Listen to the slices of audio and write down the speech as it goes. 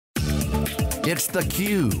It's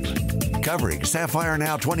theCUBE, covering Sapphire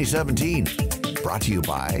Now 2017. Brought to you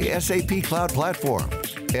by SAP Cloud Platform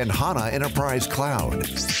and HANA Enterprise Cloud.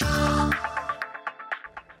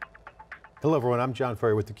 Hello everyone, I'm John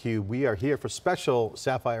Furrier with theCUBE. We are here for special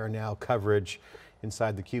Sapphire Now coverage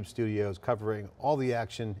inside the CUBE studios, covering all the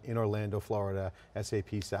action in Orlando, Florida.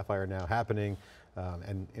 SAP Sapphire Now happening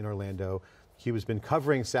and in Orlando. CUBE has been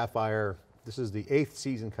covering Sapphire. This is the 8th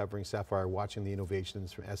season covering Sapphire, watching the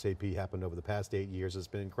innovations from SAP happen over the past 8 years. It's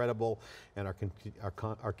been incredible, and our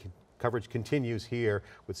coverage continues here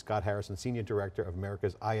with Scott Harrison, Senior Director of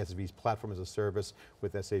America's ISV's Platform as a Service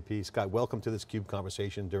with SAP. Scott, welcome to this CUBE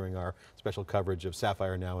conversation during our special coverage of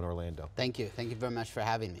Sapphire Now in Orlando. Thank you very much for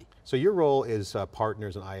having me. So your role is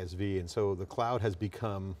partners and ISV, and so the cloud has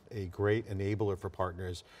become a great enabler for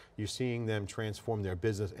partners. You're seeing them transform their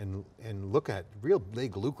business and look at real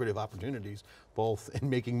big lucrative opportunities, both in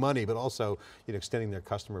making money, but also extending their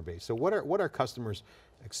customer base. So what are customers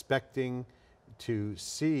expecting to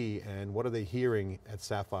see, and what are they hearing at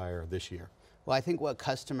Sapphire this year? Well, I think what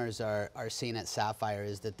customers are seeing at Sapphire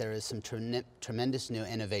is that there is some tremendous new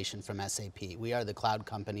innovation from SAP. We are the cloud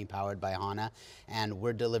company powered by HANA, and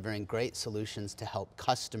we're delivering great solutions to help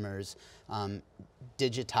customers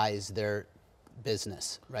digitize their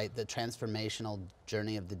business, right? The transformational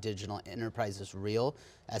journey of the digital enterprise is real.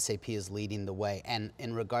 SAP is leading the way. And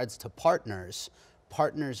in regards to partners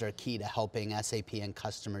are key to helping SAP and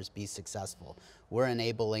customers be successful. We're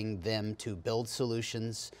enabling them to build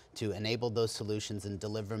solutions, to enable those solutions and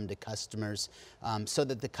deliver them to customers so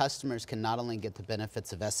that the customers can not only get the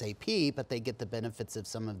benefits of SAP, but they get the benefits of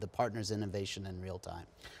some of the partners' innovation in real time.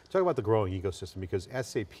 Talk about the growing ecosystem, because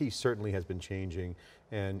SAP certainly has been changing,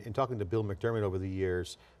 and in talking to Bill McDermott over the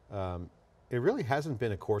years, it really hasn't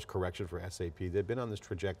been a course correction for SAP. They've been on this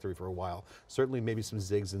trajectory for a while. Certainly maybe some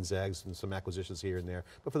zigs and zags and some acquisitions here and there,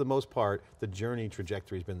 but for the most part, the journey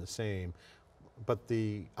trajectory has been the same, but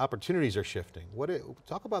the opportunities are shifting.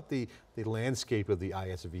 Talk about the landscape of the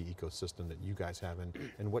ISV ecosystem that you guys have,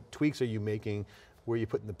 and what tweaks are you making? Where are you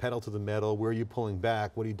putting the pedal to the metal? Where are you pulling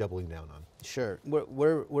back? What are you doubling down on? Sure,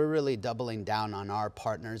 we're really doubling down on our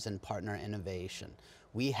partners and partner innovation.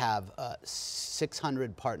 We have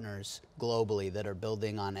 600 partners globally that are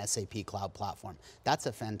building on SAP Cloud Platform. That's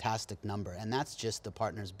a fantastic number, and that's just the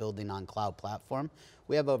partners building on Cloud Platform.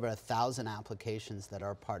 We have over 1,000 applications that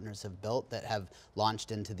our partners have built that have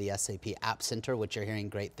launched into the SAP App Center, which you're hearing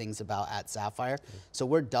great things about at Sapphire. So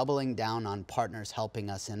we're doubling down on partners helping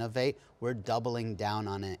us innovate. We're doubling down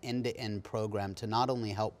on an end-to-end program to not only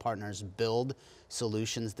help partners build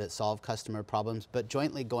solutions that solve customer problems, but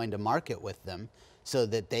jointly going to market with them so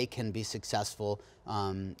that they can be successful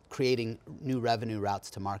creating new revenue routes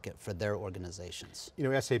to market for their organizations.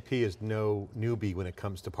 SAP is no newbie when it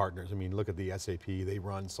comes to partners. I mean, look at the SAP, they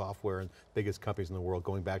run software in biggest companies in the world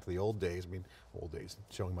going back to the old days. I mean, old days,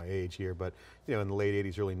 showing my age here, but in the late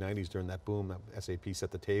 80s, early 90s, during that boom, SAP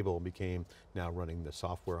set the table and became now running the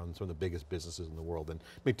software on some of the biggest businesses in the world. And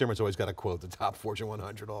McDermott's always got to quote, the top Fortune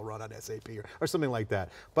 100 all run on SAP or something like that.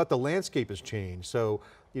 But the landscape has changed. So,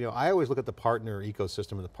 I always look at the partner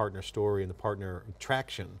ecosystem and the partner story and the partner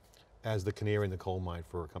traction as the canary in the coal mine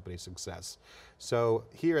for a company's success. So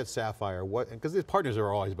here at Sapphire, because the partners are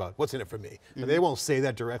always about, what's in it for me? Mm-hmm. They won't say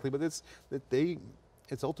that directly, but it's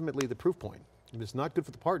ultimately the proof point. If it's not good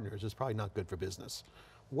for the partners, it's probably not good for business.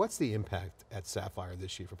 What's the impact at Sapphire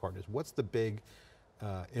this year for partners? What's the big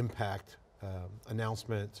impact,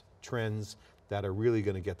 announcement, trends that are really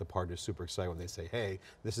going to get the partners super excited when they say, hey,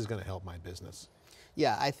 this is going to help my business?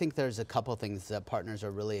 Yeah, I think there's a couple things that partners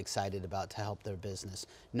are really excited about to help their business.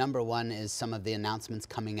 Number one is some of the announcements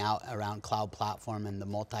coming out around Cloud Platform and the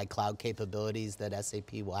multi-cloud capabilities that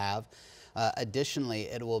SAP will have. Additionally,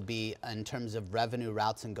 it will be in terms of revenue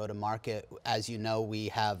routes and go-to-market. As you know, we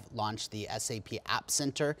have launched the SAP App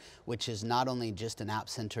Center, which is not only just an app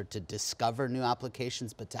center to discover new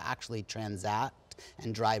applications, but to actually transact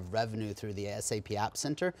and drive revenue through the SAP App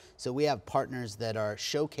Center. So we have partners that are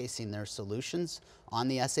showcasing their solutions on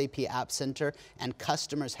the SAP App Center, and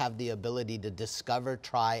customers have the ability to discover,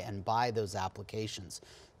 try, and buy those applications.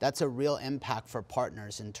 That's a real impact for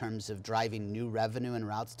partners in terms of driving new revenue and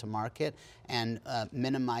routes to market and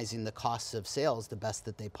minimizing the costs of sales the best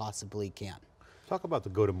that they possibly can. Talk about the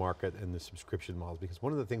go-to-market and the subscription models, because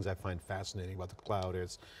one of the things I find fascinating about the cloud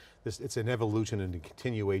is it's an evolution and a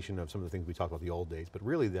continuation of some of the things we talked about the old days, but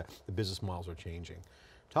really the business models are changing.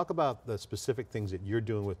 Talk about the specific things that you're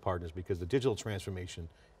doing with partners, because the digital transformation,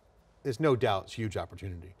 there's no doubt it's a huge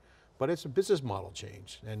opportunity, but it's a business model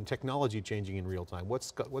change and technology changing in real time.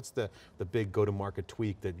 What's the big go-to-market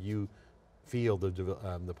tweak that you feel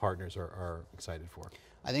the partners are excited for?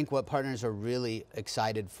 I think what partners are really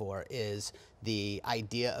excited for is the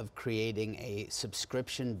idea of creating a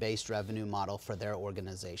subscription-based revenue model for their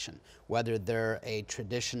organization. Whether they're a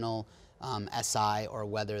traditional SI or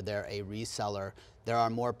whether they're a reseller, there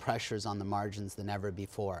are more pressures on the margins than ever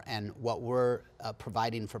before. And what we're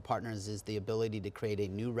providing for partners is the ability to create a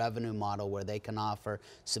new revenue model where they can offer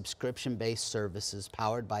subscription-based services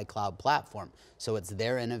powered by cloud platform. So it's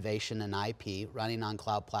their innovation and IP running on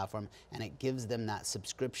cloud platform, and it gives them that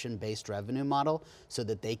subscription-based revenue model so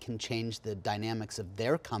that they can change the dynamics of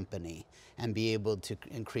their company and be able to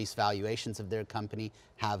increase valuations of their company,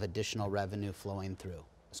 have additional revenue flowing through.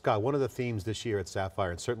 Scott, one of the themes this year at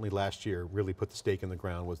Sapphire, and certainly last year, really put the stake in the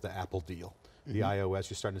ground, was the Apple deal. The iOS,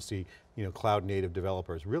 you're starting to see cloud native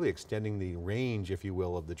developers really extending the range, if you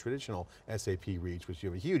will, of the traditional SAP reach, which you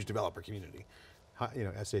have a huge developer community.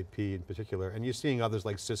 SAP in particular, and you're seeing others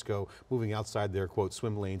like Cisco moving outside their, quote,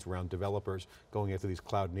 swim lanes around developers, going after these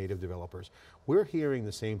cloud native developers. We're hearing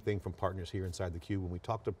the same thing from partners here inside theCUBE when we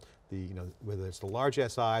talk to whether it's the large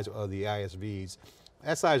SIs or the ISVs.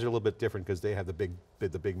 SIs are a little bit different because they have the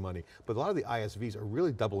big money, but a lot of the ISVs are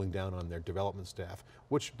really doubling down on their development staff,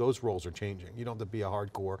 which those roles are changing. You don't have to be a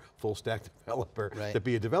hardcore full stack developer to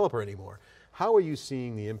be a developer anymore. How are you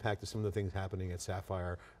seeing the impact of some of the things happening at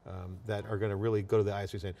Sapphire that are going to really go to the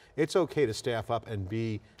ISV saying, it's okay to staff up and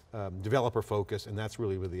be developer focused, and that's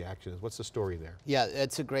really where the action is. What's the story there? Yeah,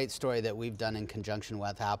 it's a great story that we've done in conjunction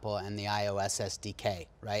with Apple and the iOS SDK,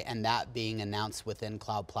 right? And that being announced within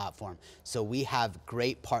Cloud Platform. So we have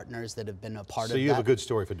great partners that have been a part of that. So you have a good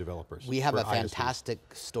story for developers. We have a fantastic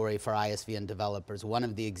story for ISV and developers. One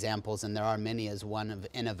of the examples, and there are many, is one of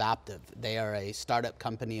Innovaptive. They are a startup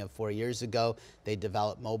company of 4 years ago. They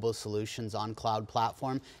developed mobile solutions on Cloud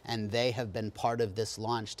Platform, and they have been part of this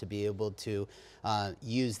launch to be able to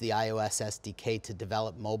use the iOS SDK to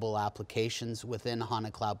develop mobile applications within HANA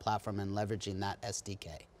Cloud Platform and leveraging that SDK.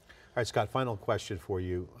 All right, Scott, final question for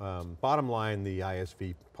you. Bottom line, the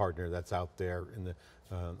ISV partner that's out there in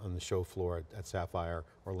on the show floor at Sapphire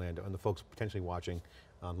Orlando, and the folks potentially watching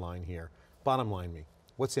online here. Bottom line me,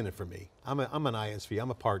 what's in it for me? I'm an ISV, I'm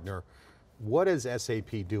a partner. What is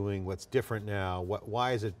SAP doing? What's different now?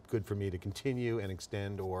 Why is it good for me to continue and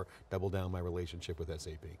extend or double down my relationship with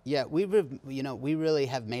SAP? Yeah, we really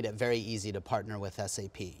have made it very easy to partner with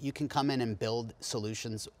SAP. You can come in and build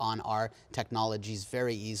solutions on our technologies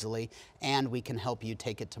very easily, and we can help you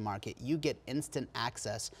take it to market. You get instant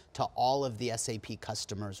access to all of the SAP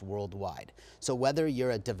customers worldwide. So whether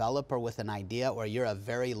you're a developer with an idea or you're a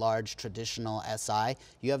very large traditional SI,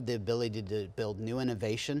 you have the ability to build new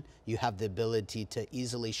innovation. You have the ability to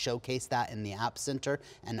easily showcase that in the App Center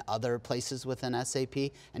and other places within SAP,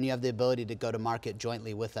 and you have the ability to go to market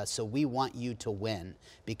jointly with us. So we want you to win,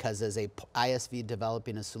 because as a ISV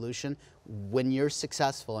developing a solution, when you're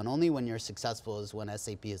successful, and only when you're successful is when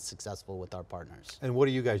SAP is successful with our partners. And what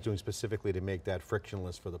are you guys doing specifically to make that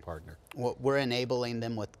frictionless for the partner? Well, we're enabling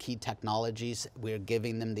them with key technologies. We're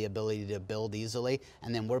giving them the ability to build easily,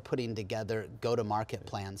 and then we're putting together go-to-market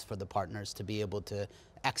plans for the partners to be able to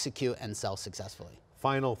execute and sell successfully.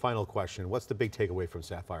 Final question. What's the big takeaway from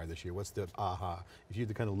Sapphire this year? What's the aha? If you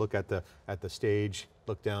kind of look at the stage,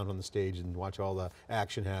 look down on the stage and watch all the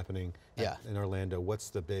action happening in Orlando,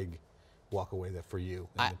 what's the big walk away for you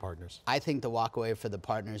and the partners? I think the walk away for the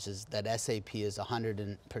partners is that SAP is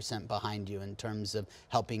 100% behind you in terms of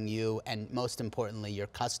helping you, and most importantly, your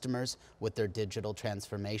customers with their digital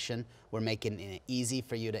transformation. We're making it easy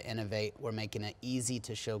for you to innovate. We're making it easy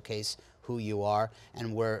to showcase who you are,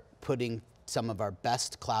 and we're putting some of our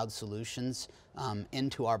best cloud solutions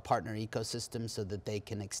into our partner ecosystem so that they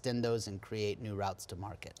can extend those and create new routes to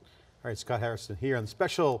market. All right, Scott Harrison here on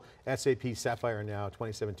special SAP Sapphire Now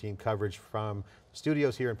 2017 coverage from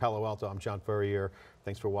studios here in Palo Alto. I'm John Furrier.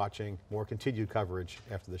 Thanks for watching. More continued coverage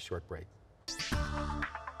after this short break.